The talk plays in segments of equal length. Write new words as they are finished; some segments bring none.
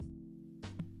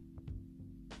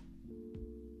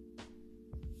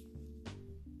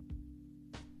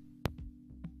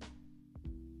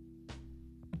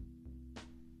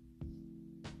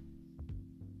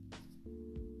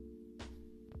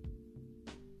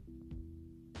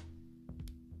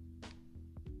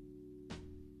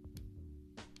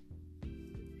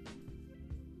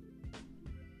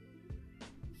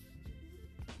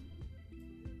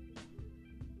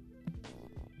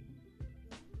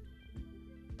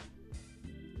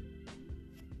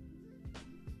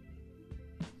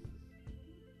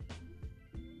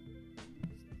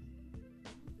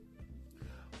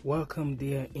Welcome,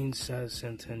 dear Inside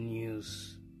Center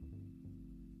News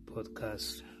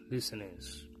podcast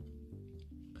listeners.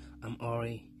 I'm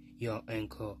Ori, your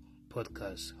anchor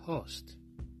podcast host.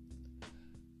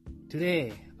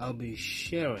 Today, I'll be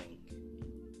sharing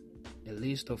a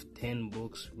list of 10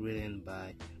 books written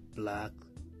by Black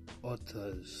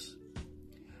authors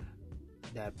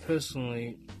that I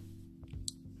personally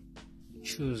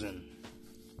chosen.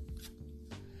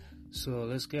 So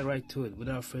let's get right to it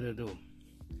without further ado.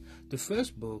 The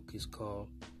first book is called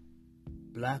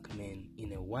Black Men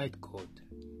in a White Coat,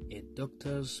 a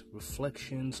Doctor's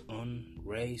Reflections on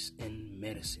Race and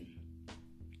Medicine.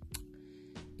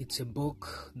 It's a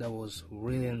book that was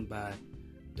written by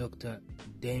Dr.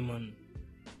 Damon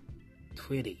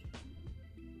Twitty.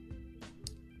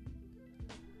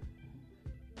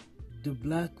 The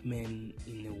Black Men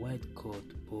in a White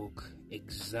Coat book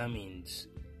examines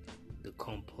the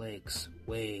complex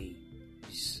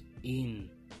ways in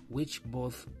which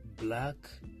both Black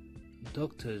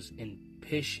doctors and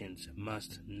patients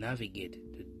must navigate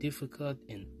the difficult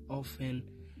and often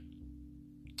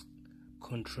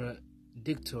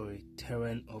contradictory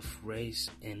terrain of race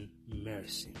and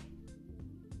medicine.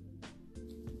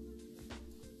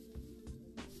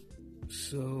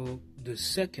 So the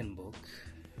second book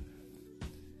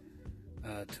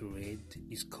to read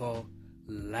is called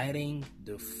Lighting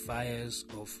the Fires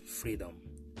of Freedom,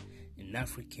 an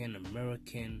African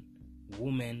American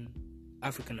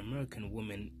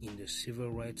woman in the civil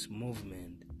rights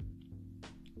movement.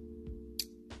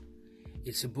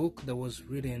 It's a book that was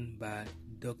written by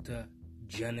Dr.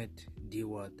 Janet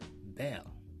Dewar Bell.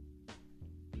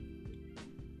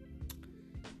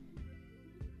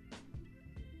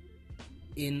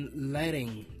 In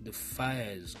Lighting the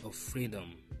Fires of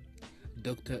Freedom,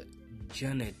 Dr.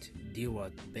 Janet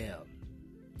Dewar Bell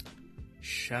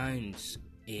shines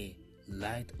a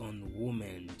light on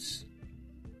women's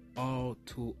all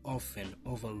too often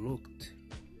overlooked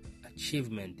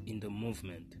achievement in the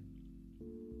movement.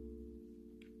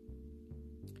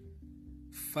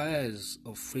 Fires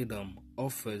of Freedom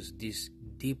offers this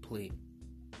deeply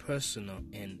personal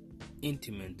and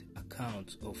intimate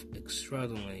account of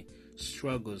extraordinary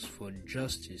struggles for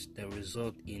justice that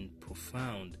result in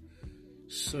profound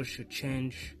social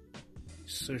change,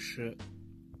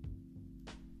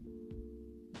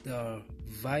 that are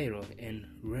vital and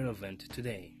relevant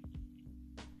today.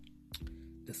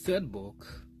 The third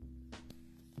book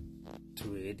to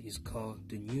read is called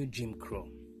The New Jim Crow: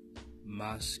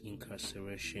 Mass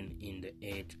Incarceration in the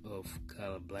Age of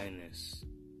Colorblindness.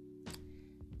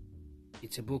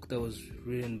 It's a book that was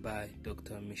written by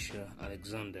Dr. Michelle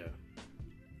Alexander.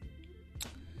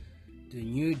 The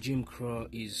New Jim Crow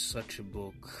is such a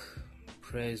book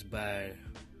praised by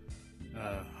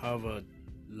Harvard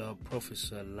Law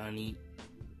Professor Lani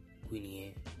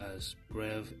Guinier as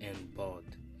brave and bold.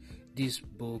 This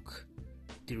book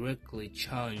directly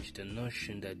challenged the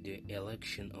notion that the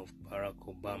election of Barack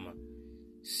Obama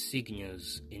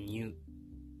signals a new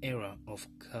era of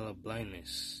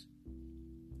colorblindness.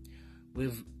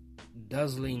 With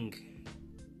dazzling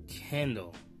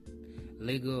candor,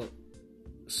 legal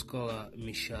scholar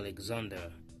Michelle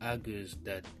Alexander argues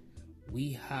that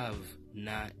we have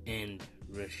not ended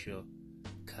racial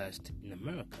caste in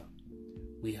America.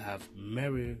 We have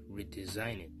merely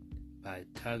redesigned it by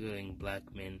targeting Black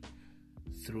men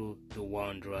through the war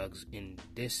on drugs and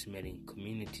decimating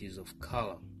communities of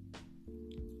color.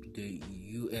 The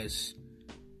U.S.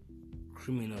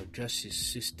 criminal justice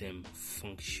system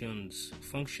functions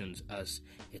as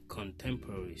a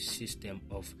contemporary system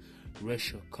of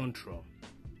racial control,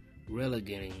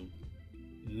 relegating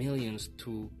millions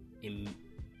to a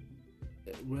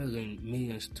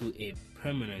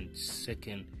permanent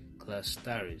second-class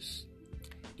status,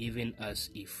 even as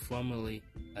it formally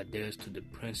adheres to the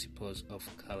principles of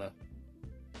color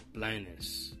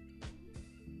blindness.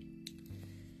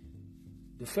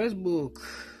 The first book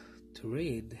to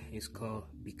read is called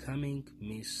Becoming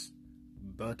Miss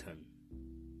Burton: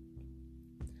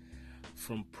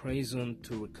 From Prison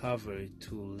to Recovery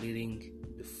to Leading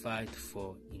the Fight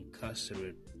for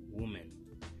Incarcerated Women.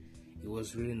 It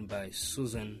was written by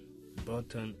Susan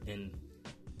Burton and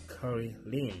Carrie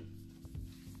Lynn.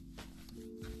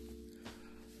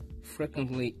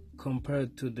 Frequently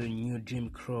compared to The New Jim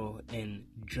Crow and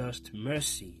Just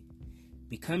Mercy,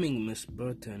 Becoming Miss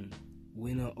Burton,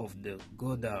 winner of the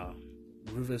Goddard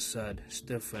Riverside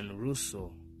Stephen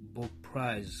Russo Book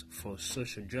Prize for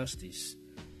Social Justice,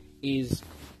 is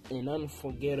an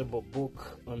unforgettable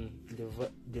book on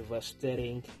the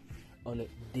devastating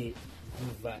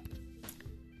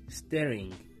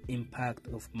impact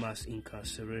of mass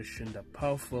incarceration that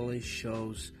powerfully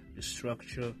shows the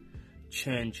structure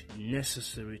change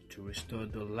necessary to restore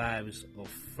the lives of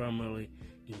formerly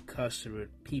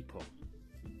incarcerated people.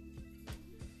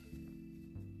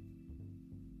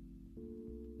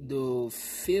 The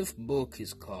fifth book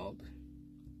is called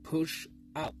Push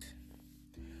Out,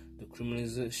 the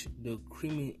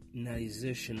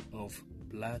criminalization of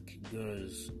black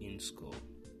girls in school.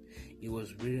 It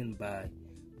was written by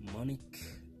Monique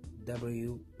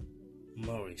W.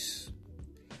 Morris.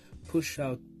 Push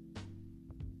Out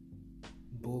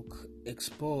book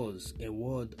explores a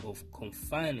world of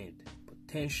confined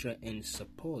potential and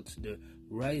supports the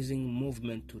rising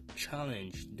movement to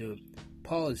challenge the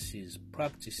policies,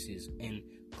 practices, and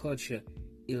culture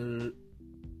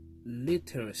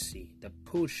illiteracy that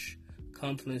push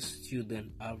countless students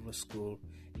out of school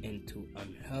into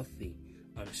unhealthy,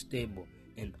 unstable,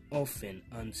 and often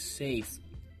unsafe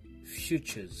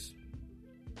futures.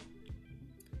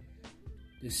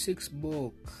 The sixth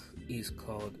book is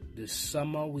called The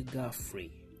Summer We Got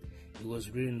Free. It was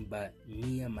written by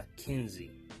Mia McKenzie.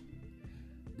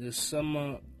 The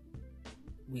Summer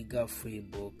We Got Free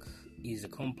book is a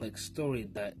complex story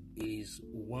that is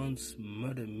at once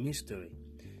murder mystery,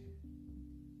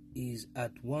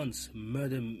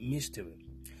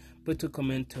 brutal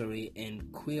commentary,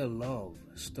 and queer love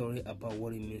story about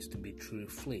what it means to be truly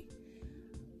free.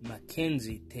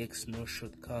 Mackenzie takes no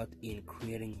shortcut in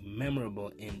creating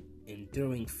memorable and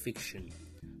enduring fiction.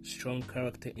 Strong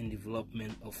character and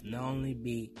development of not only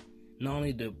the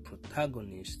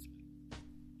protagonist,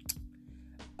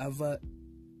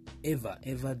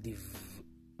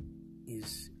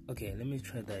 It's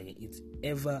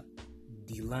Eva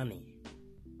Delaney,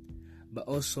 but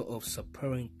also of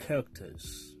supporting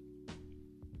characters,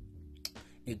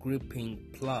 a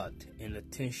gripping plot, and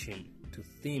attention to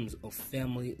themes of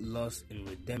family, loss, and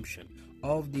redemption.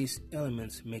 All of these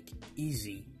elements make it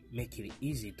easy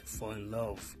to fall in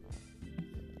love.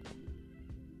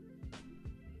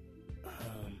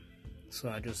 So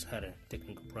I just had a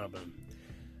technical problem.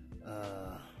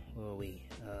 Where are we?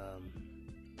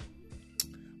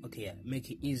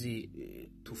 Make it easy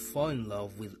to fall in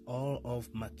love with all of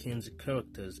Mackenzie's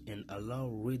characters and allow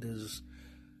readers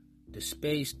the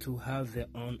space to have their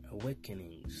own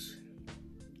awakenings.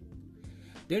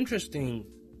 The interesting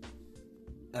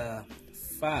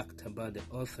fact about the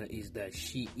author is that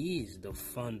she is the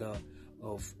founder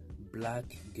of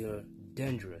Black Girl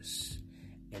Dangerous,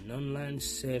 an online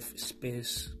safe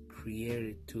space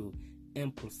created to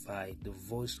amplify the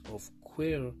voice of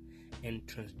queer and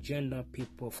transgender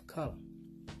people of color.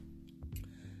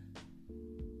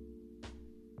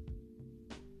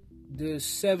 The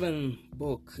seventh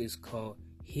book is called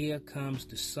Here Comes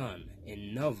the Sun, a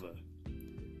novel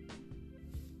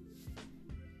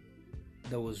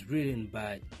that was written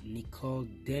by Nicole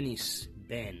Dennis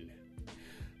Benn.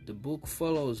 The book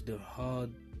follows the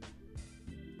hard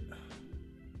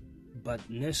but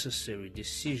necessary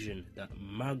decision that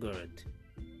Margaret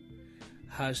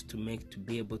has to make to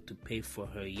be able to pay for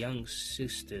her young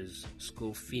sister's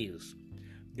school fees.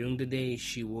 During the day,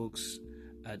 she works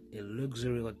at a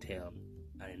luxury hotel.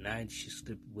 At night, she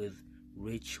sleeps with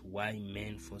rich white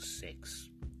men for sex.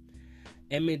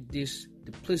 Amid this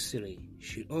duplicity,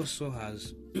 she also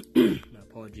has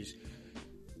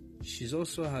She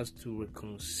also has to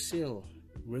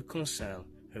reconcile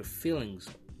her feelings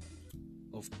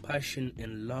of passion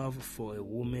and love for a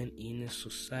woman in a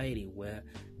society where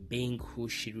being who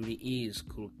she really is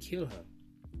could kill her.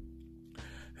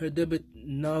 Her debut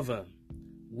novel,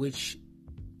 which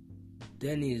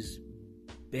Dennis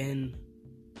Benn,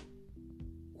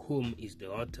 whom is the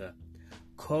author,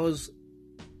 calls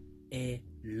a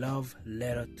love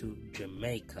letter to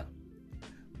Jamaica,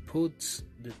 puts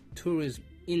the tourism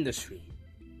industry,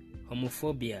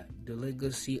 homophobia, the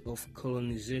legacy of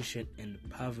colonization, and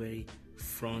poverty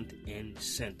front and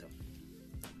center.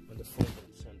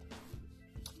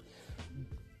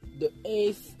 The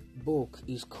eighth book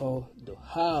is called The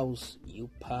House You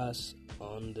Pass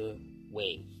on the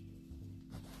Way.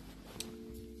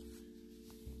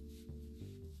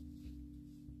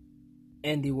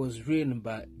 And it was written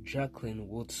by Jacqueline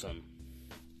Woodson.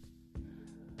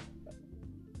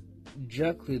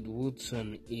 Jacqueline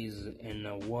Woodson is an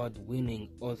award-winning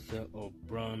author of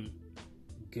Brown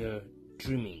Girl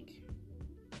Dreaming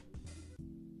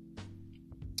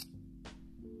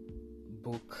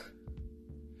book.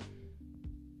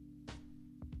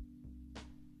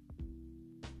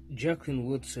 Jacqueline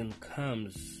Woodson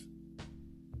comes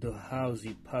The House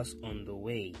You Pass on the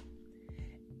Way.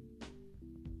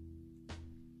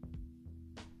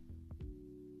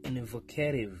 An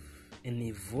evocative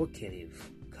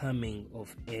coming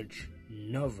of age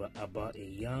novel about a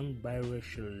young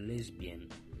biracial lesbian.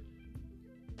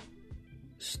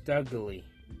 Staggerly,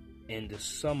 in the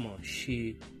summer,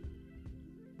 she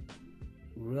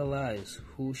realized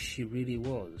who she really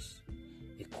was,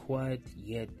 a quiet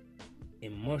yet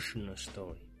emotional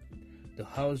story. The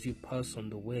House You Pass on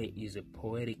the Way is a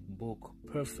poetic book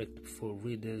perfect for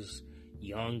readers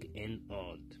young and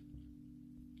old.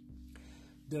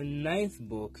 The ninth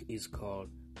book is called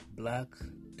Black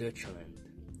Deutschland.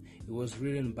 It was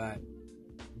written by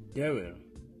Darryl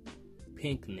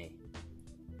Pinckney.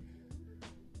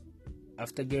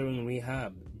 After getting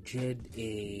rehab, Jed,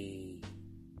 a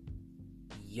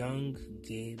young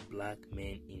gay black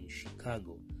man in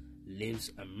Chicago,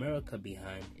 leaves America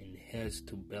behind and heads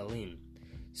to Berlin,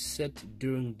 set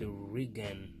during the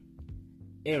Reagan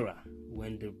era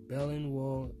when the Berlin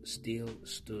Wall still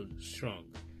stood strong.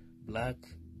 Black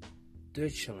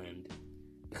Deutschland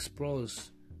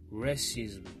explores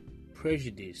racism,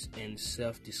 prejudice, and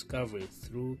self-discovery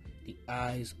through the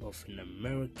eyes of an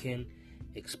American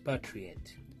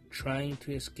expatriate trying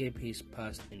to escape his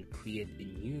past and create a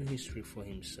new history for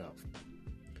himself.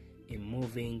 A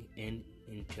moving and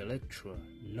intellectual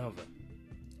novel.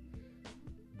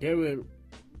 Darryl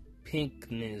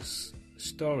Pinckney's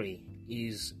story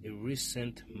is a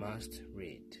recent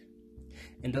must-read.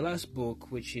 And the last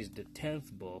book, which is the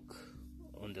 10th book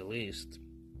on the list,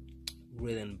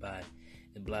 written by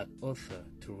a black author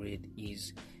to read,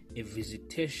 is A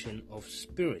Visitation of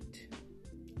Spirit.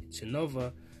 It's a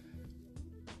novel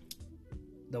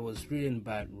that was written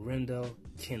by Randall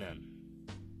Keenan.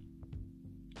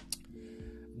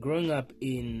 Growing up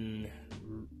in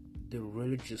the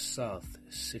religious South,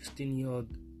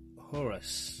 16-year-old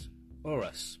Horace,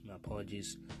 my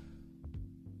apologies.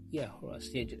 Yeah, Horace.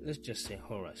 Yeah, let's just say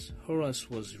Horace. Horace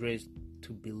was raised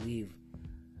to believe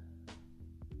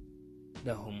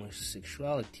that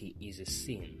homosexuality is a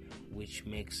sin, which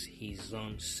makes his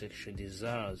own sexual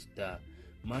desires that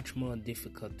much more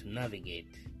difficult to navigate.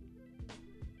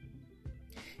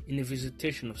 In A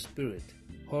Visitation of Spirit,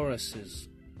 Horace's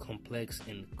complex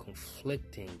and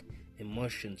conflicting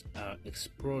emotions are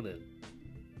explored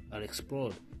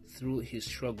through his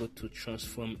struggle to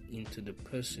transform into the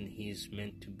person he is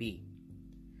meant to be.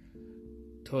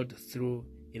 Told through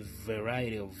a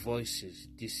variety of voices,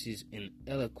 this is an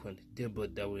eloquent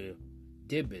debate that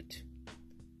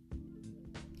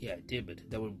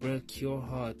will break your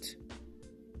heart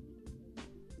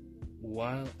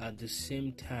while at the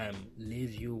same time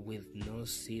leave you with no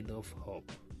seed of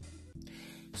hope.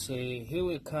 So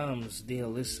here it comes, dear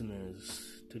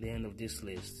listeners, to the end of this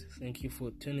list. Thank you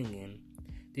for tuning in.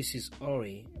 This is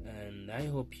Ori, and I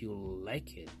hope you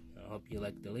like it. I hope you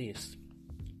like the list.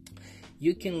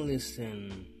 You can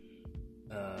listen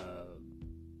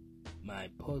my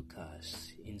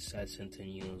podcast, Inside Center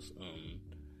News, on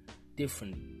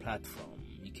different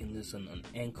platforms. You can listen on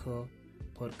Anchor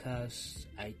Podcasts,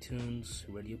 iTunes,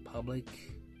 Radio Public,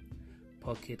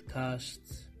 Pocket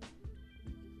Casts,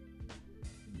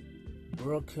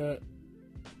 Breaker.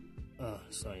 I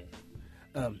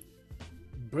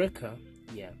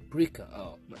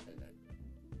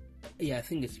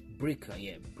think it's Breaker.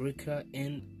 Yeah, Breaker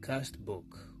and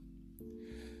Castbook.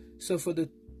 So for the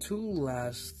two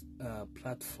last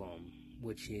platform,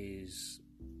 which is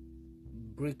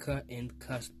Breaker and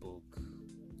Castbook,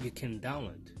 you can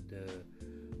download the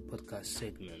podcast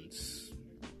segments,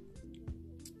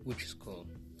 which is called.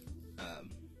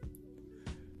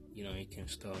 You can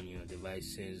store on your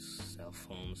devices, cell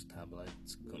phones,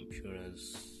 tablets,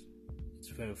 computers. It's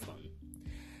very fun.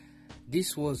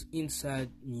 This was Inside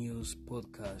News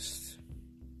Podcast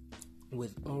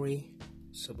with Ori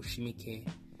Sabushimike,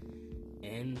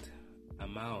 and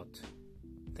I'm out.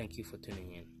 Thank you for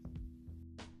tuning in.